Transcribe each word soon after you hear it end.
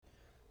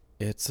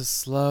It's a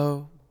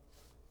slow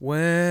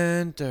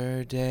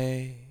winter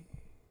day,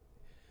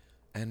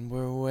 and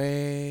we're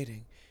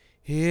waiting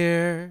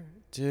here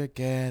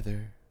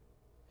together,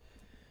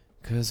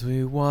 'cause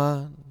we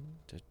want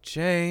to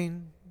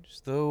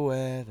change the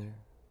weather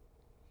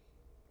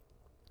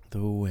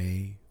the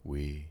way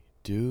we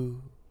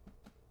do.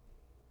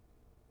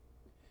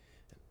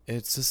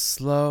 It's a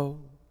slow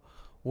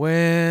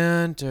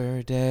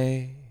winter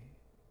day,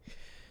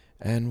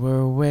 and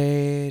we're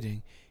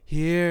waiting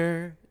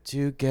here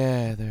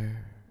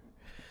together,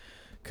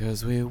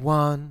 'cause we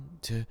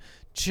want to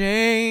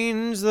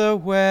change the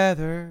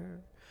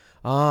weather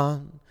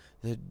on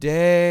the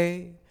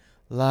day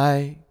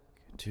like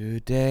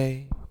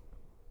today.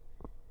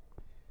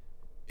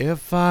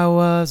 If I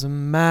was a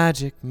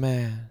magic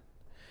man,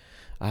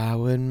 I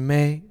would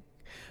make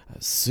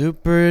a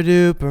super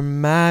duper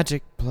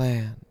magic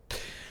plan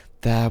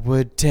that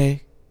would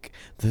take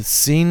the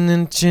scene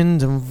and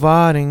chin of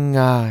rotting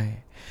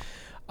eye,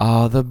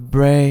 all the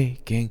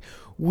breaking.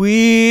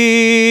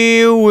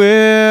 We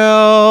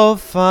will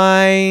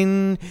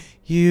find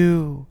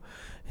you.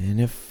 And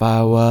if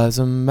I was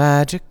a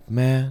magic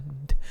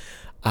man,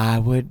 I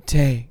would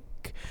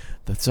take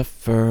the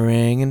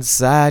suffering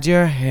inside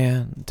your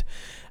hand.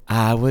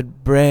 I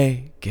would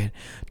break it,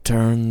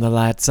 turn the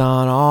lights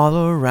on all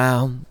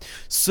around,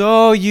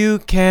 so you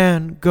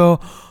can go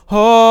home.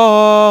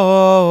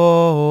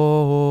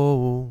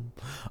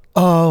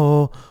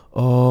 Oh, oh,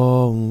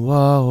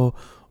 oh,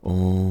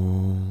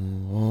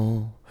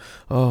 oh,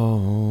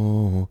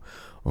 oh,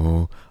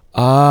 oh,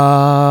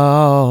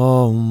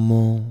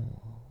 oh.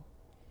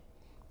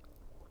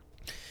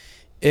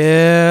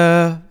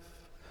 If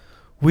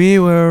we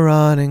were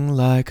running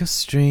like a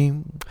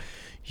stream,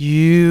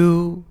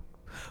 you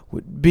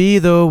would be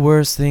the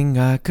worst thing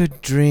I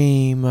could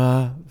dream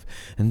of,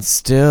 and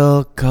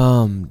still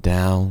come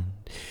down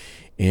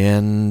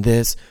in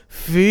this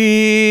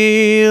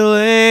feeling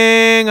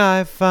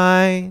I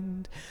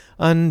find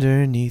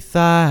underneath the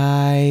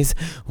eyes,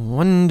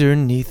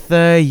 underneath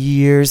the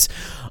years,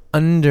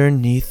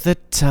 underneath the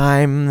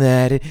time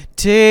that it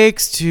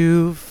takes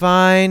to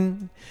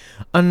find,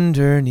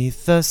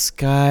 underneath the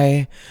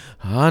sky,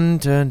 on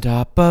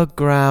top of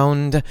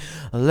ground.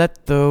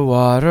 Let the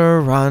water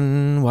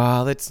run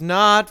while it's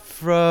not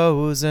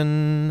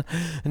frozen,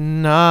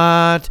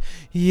 not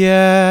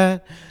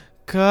yet,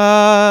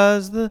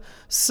 'cause the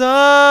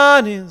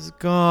sun is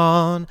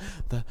gone,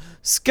 the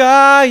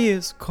sky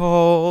is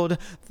cold,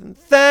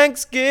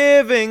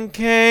 Thanksgiving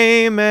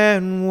came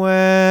and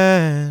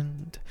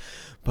went,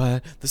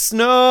 but the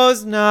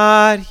snow's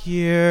not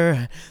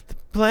here.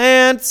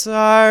 Plants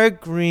are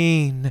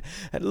green,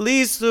 at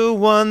least the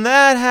one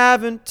that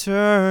haven't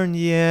turned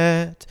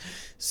yet.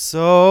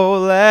 So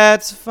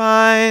let's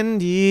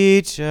find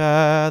each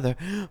other,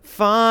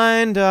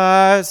 find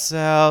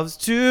ourselves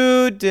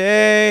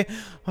today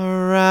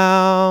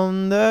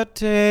around the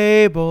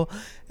table,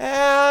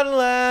 and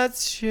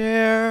let's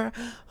share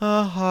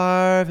a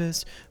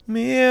harvest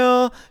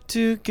meal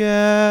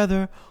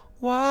together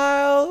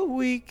while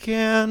we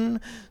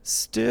can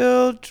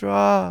still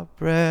draw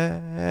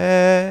breath.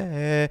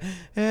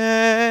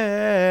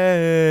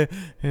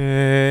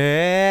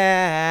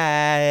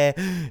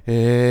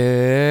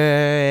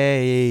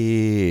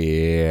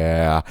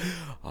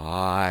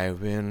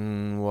 I've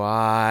been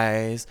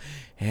wise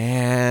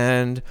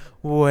and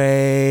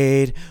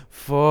wait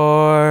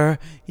for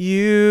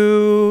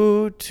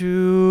you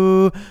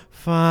to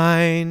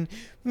find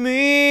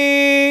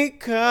me.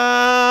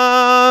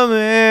 Come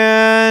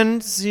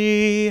and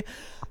see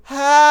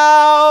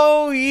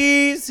how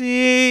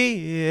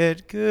easy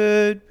it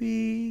could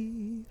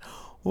be.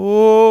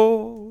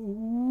 Oh,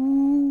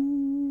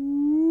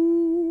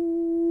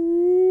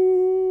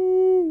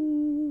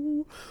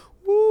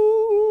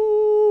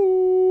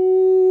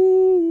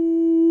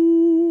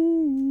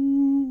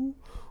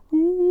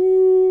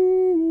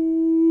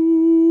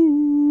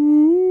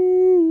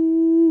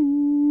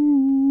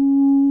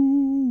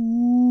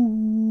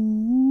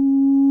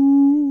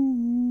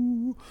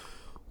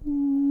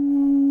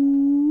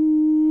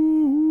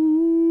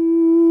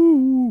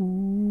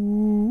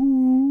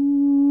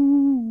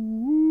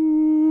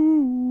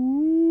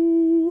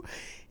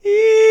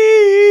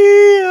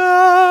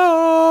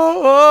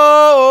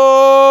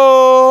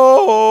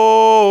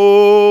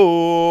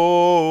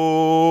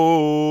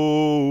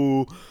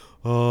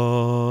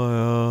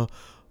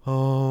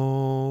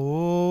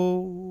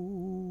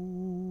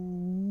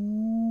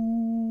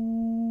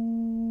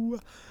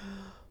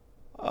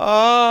 oh,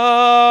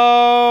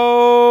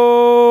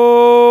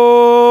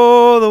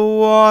 the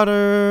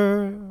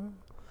water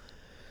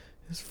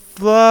is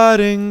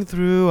flooding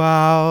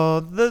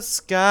throughout the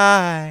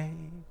sky.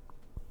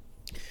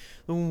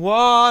 The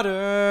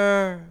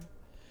water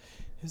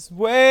is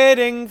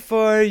waiting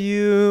for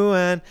you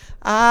and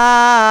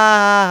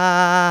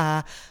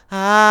I.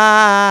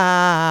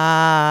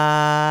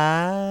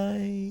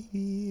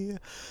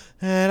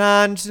 And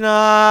I'm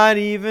not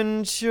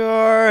even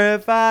sure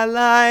if I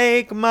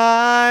like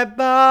my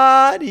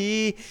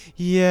body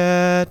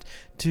yet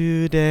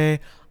today.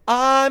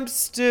 I'm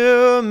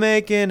still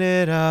making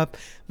it up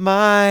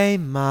my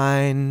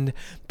mind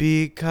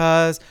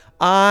because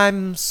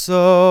I'm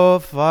so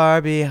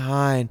far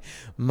behind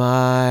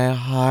my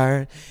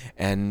heart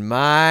and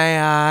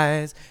my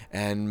eyes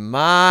and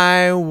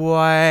my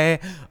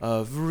way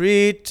of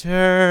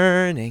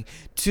returning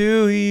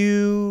to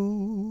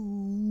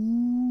you.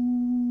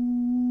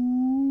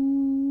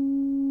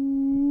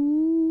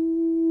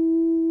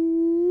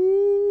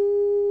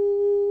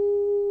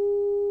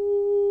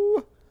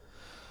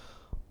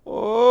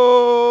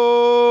 Oh,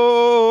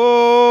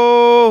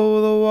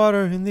 the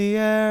water in the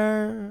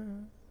air.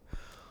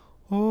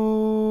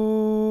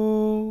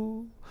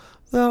 Oh,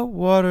 the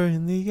water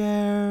in the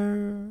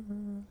air.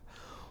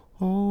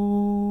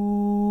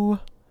 Oh,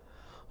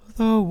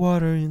 the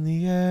water in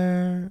the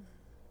air.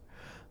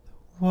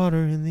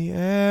 Water in the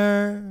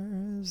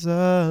air's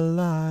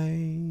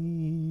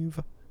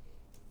alive.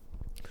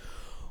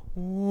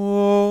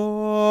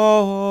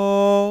 Whoa,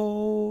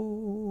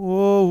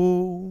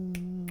 whoa,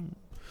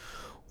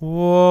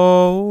 whoa.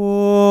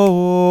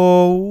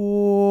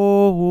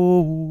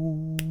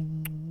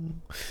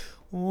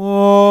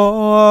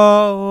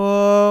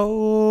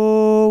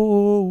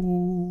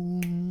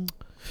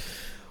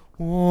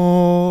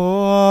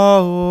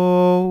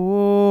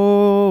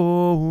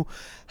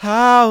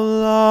 How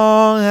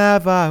long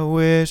have I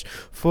wished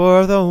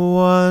for the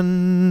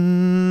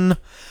one?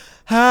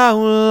 How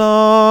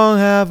long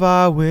have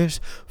I wished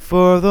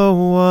for the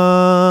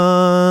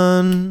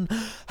one?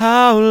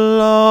 How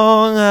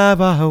long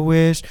have I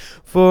wished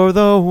for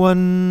the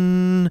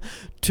one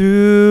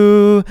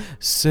to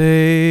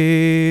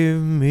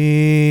save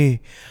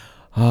me?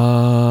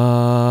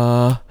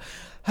 Ah,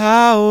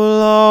 how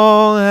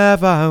long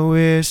have I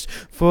wished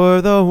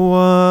for the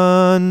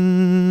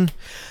one?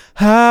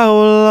 How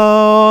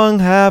long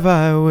have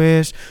I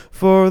wished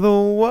for the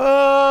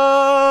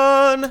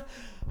one?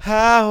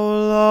 How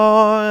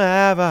long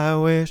have I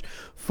wished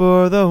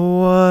for the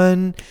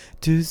one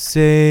to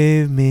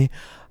save me?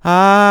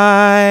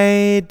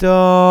 I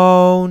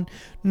don't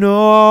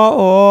know.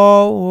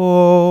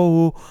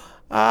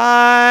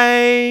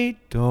 I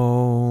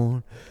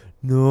don't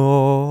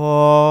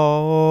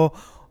know.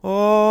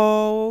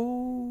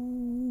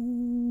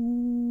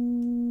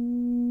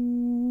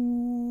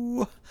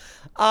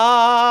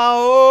 Ah,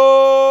 oh,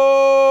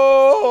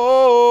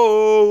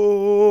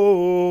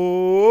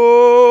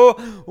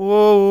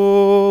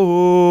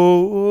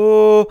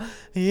 oh,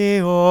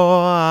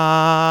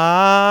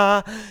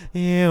 ah,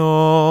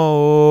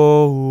 I,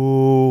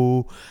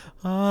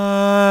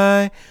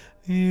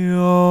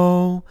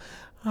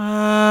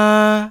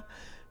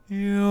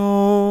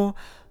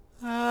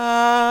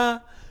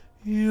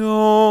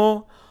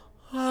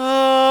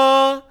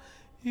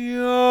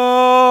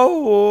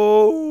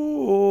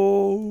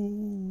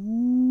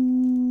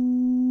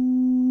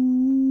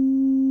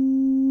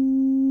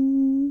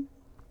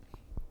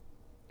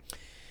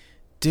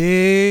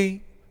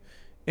 deep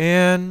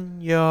in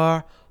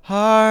your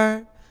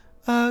heart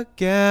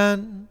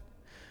again,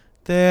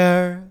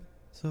 there's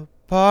a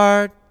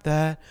part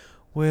that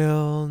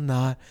will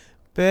not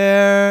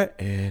bear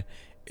it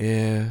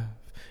if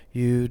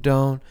you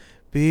don't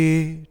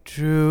be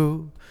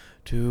true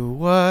to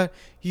what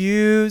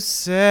you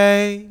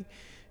say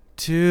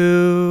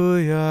to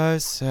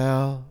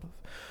yourself.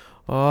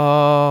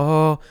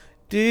 Oh,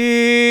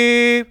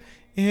 deep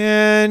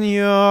in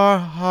your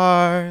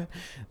heart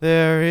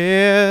there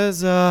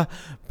is a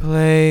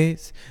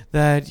place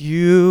that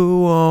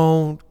you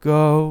won't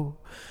go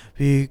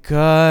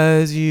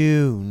because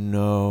you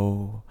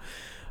know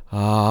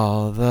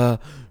all the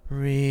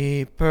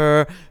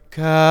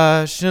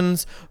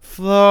repercussions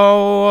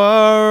flow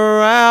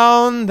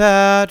around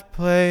that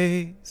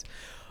place.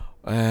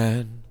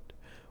 And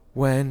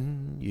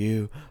when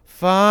you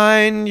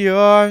find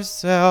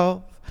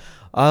yourself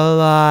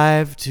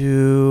alive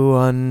to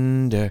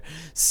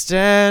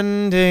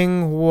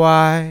understanding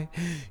why,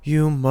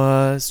 you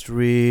must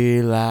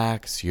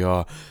relax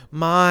your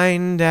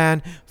mind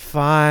and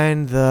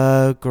find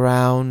the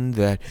ground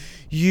that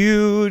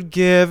you'd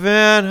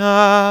given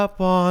up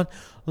on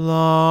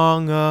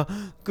long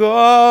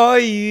ago.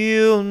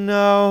 You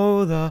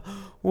know the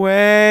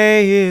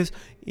way is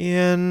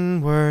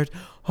inward,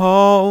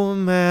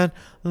 home and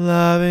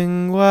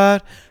loving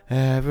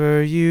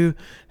whatever you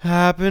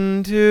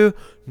happen to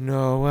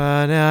know.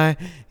 And I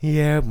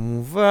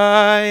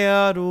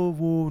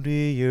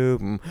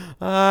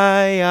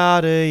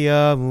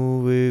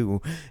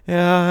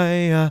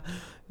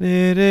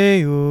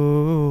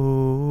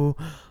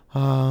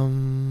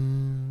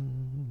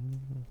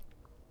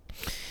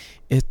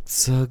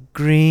it's a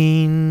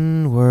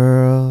green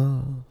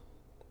world.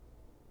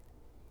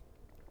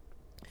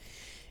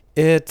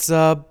 It's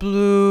a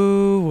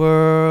blue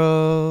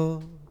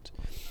world.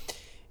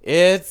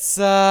 It's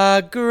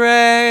a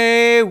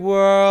gray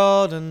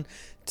world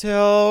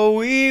until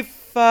we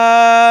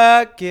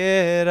fuck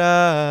it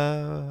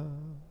up.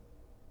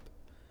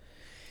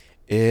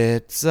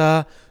 It's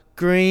a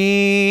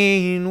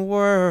green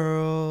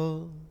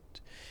world.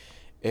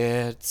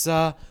 It's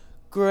a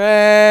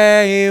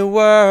gray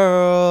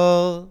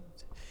world.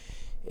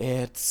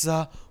 It's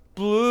a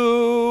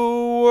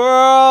blue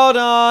world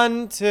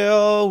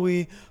until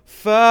we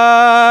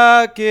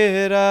fuck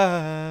it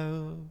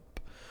up.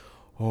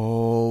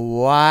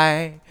 Oh,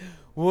 why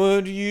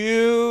would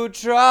you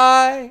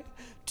try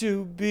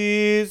to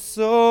be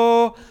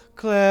so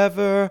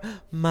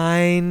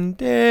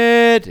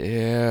clever-minded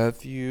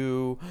if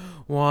you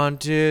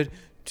wanted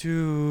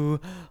to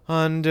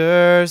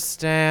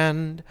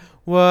understand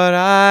what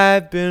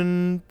I've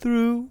been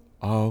through?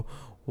 Oh,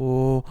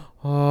 oh,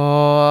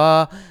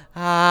 oh,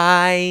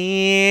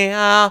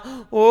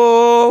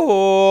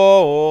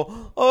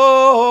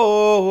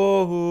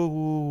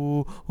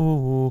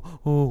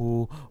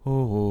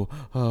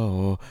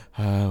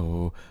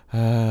 oh,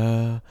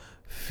 oh,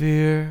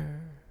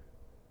 fear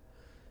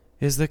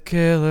is the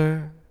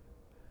killer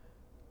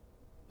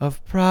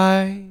of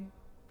pride,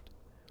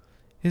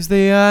 is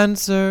the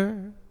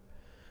answer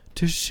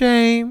to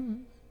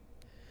shame,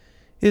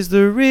 is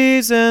the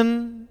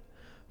reason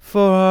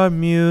for our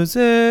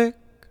music,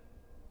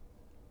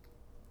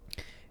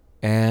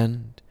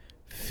 and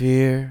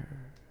fear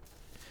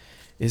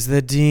is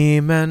the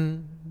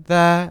demon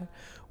that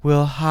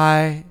will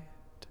hide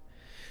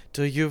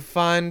till you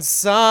find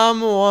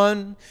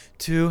someone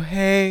to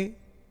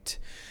hate,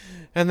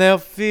 and they'll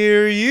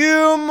fear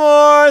you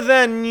more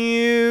than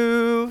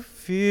you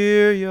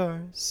fear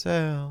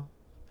yourself.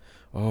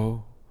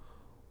 Oh,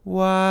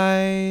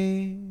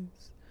 wise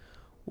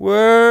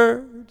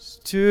words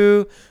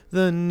to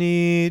the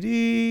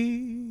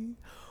needy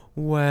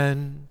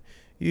when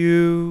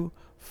you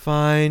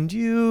find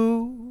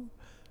you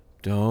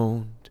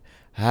don't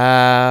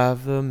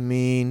have the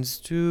means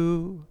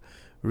to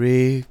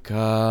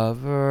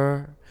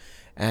recover,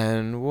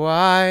 and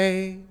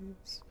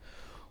wise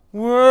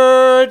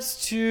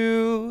words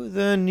to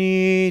the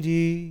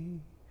needy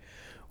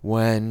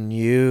when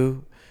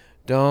you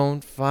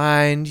don't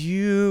find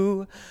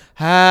you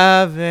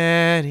have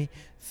anything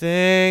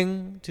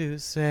to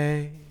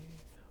say.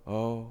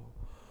 Oh,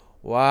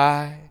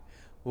 why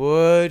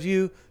would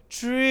you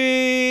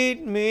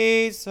treat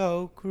me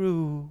so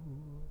cruel?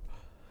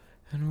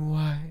 And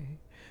why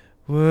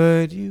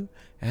would you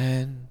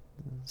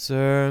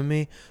answer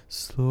me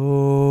slowly?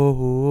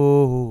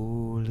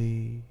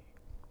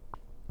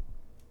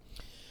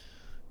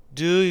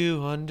 Do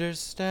you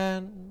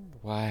understand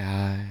why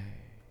I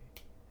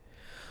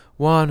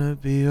wanna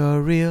be a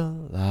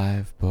real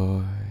live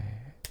boy,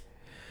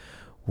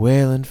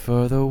 wailing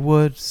for the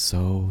woods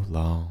so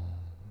long?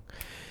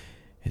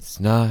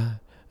 It's not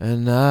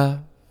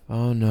enough,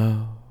 oh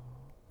no.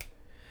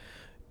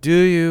 Do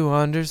you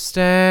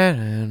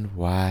understand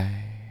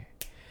why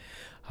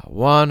I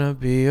wanna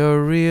be a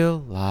real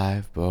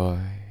live boy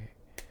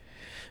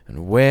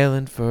and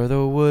wailing for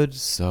the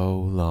woods so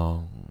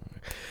long?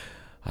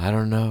 I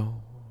don't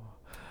know,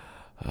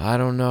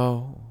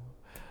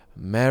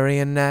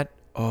 marionette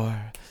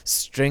or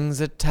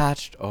strings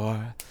attached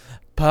or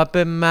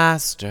puppet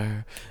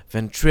master,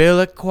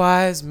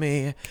 ventriloquize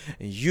me.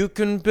 You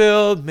can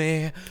build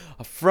me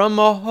from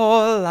a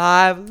whole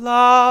live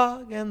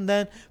log and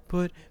then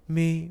put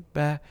me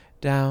back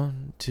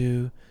down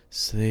to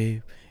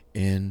sleep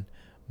in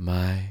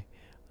my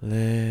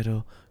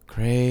little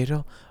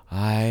cradle.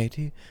 I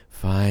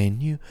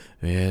define you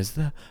as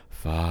the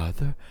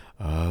father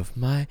of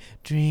my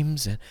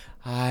dreams, and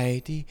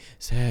I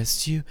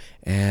detest you,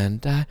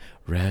 and I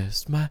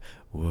rest my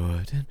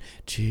wooden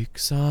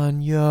cheeks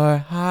on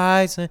your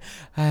thighs,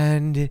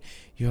 and at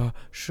your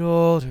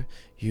shoulder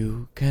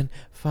you can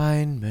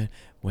find me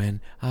when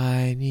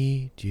I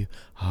need you.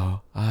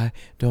 Oh, I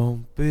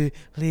don't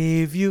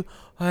believe you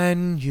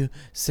when you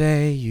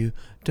say you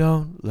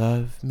don't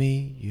love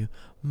me. You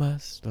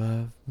must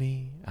love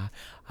me.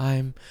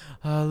 I'm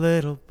a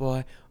little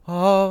boy,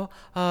 oh,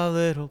 a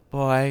little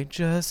boy,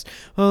 just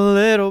a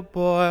little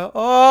boy,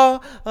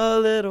 oh, a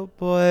little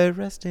boy,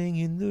 resting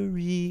in the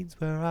reeds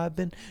where I've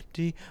been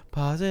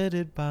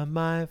deposited by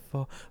my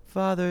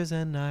forefathers,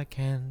 and I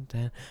can't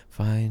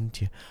find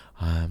you.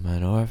 I'm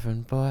an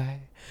orphan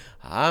boy,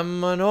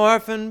 I'm an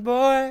orphan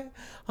boy.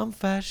 I'm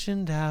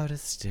fashioned out of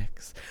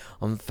sticks,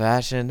 I'm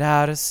fashioned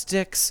out of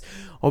sticks.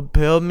 Oh,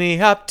 build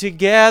me up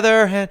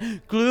together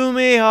and glue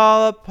me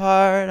all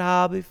apart.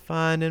 I'll be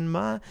finding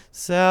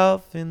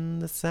myself in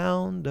the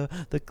sound of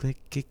the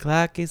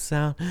clicky-clacky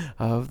sound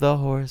of the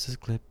horses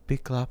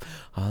clippy-clop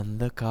on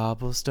the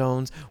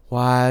cobblestones,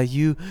 while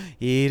you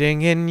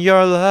eating in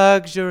your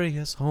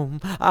luxurious home.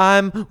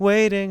 I'm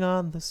waiting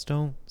on the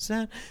stones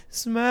and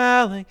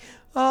smelling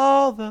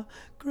all the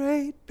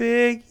great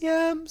big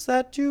yams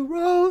that you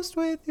roast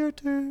with your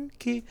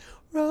turkey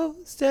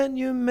roast, and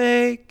you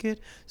make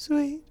it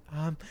sweet.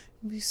 I'm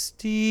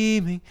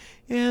steaming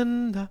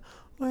in the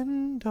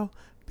window,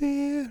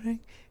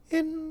 peering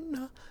in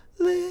a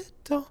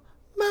little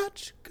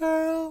match,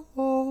 girl.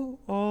 Oh,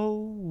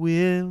 oh,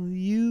 will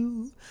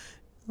you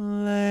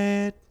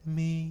let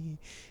me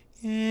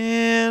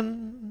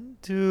in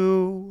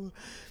to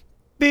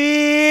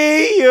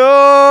be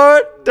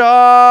your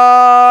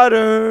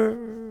daughter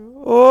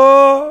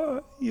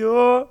or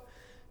your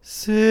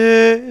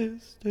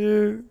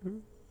sister?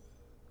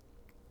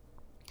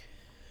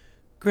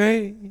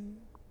 great,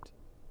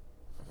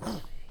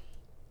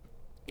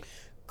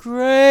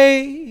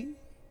 great,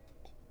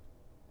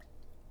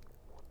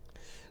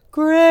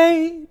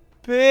 great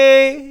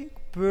big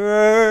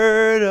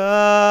bird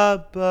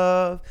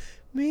above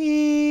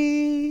me.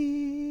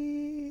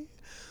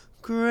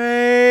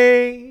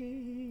 Great,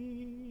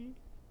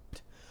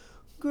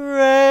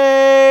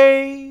 great,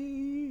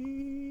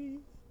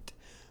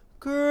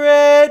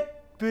 great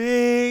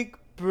big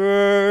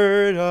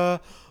bird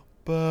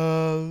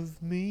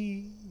above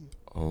me.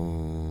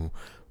 Oh,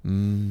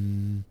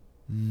 mm,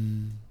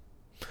 mm.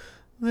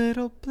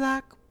 Little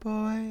black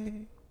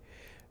boy,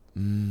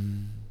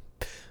 mm.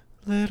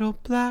 Little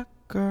black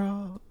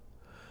girl,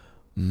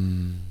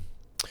 mm.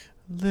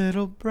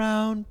 Little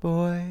brown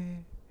boy,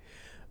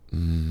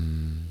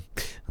 mm.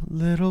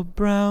 Little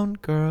brown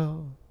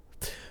girl,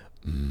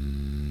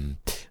 mm.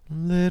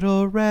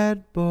 Little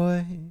red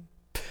boy,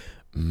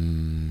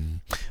 mm.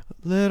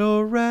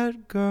 Little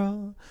red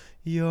girl,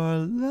 you're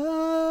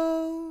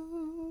loved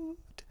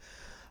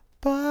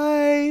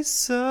by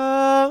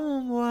someone.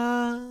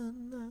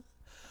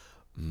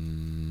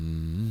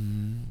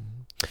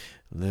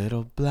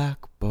 Little black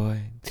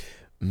boy,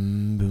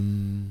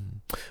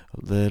 boom.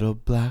 Little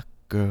black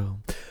girl,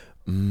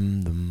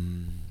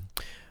 dum.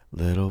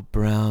 Little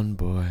brown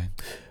boy,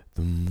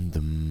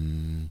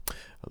 dum.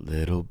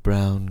 Little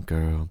brown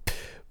girl,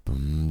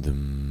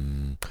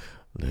 dum.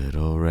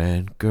 Little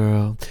red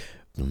girl,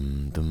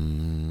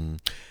 dum.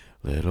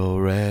 Little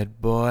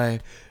red boy,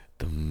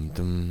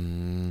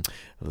 dum.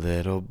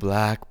 Little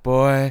black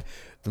boy,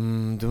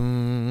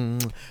 dum.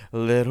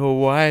 Little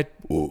white.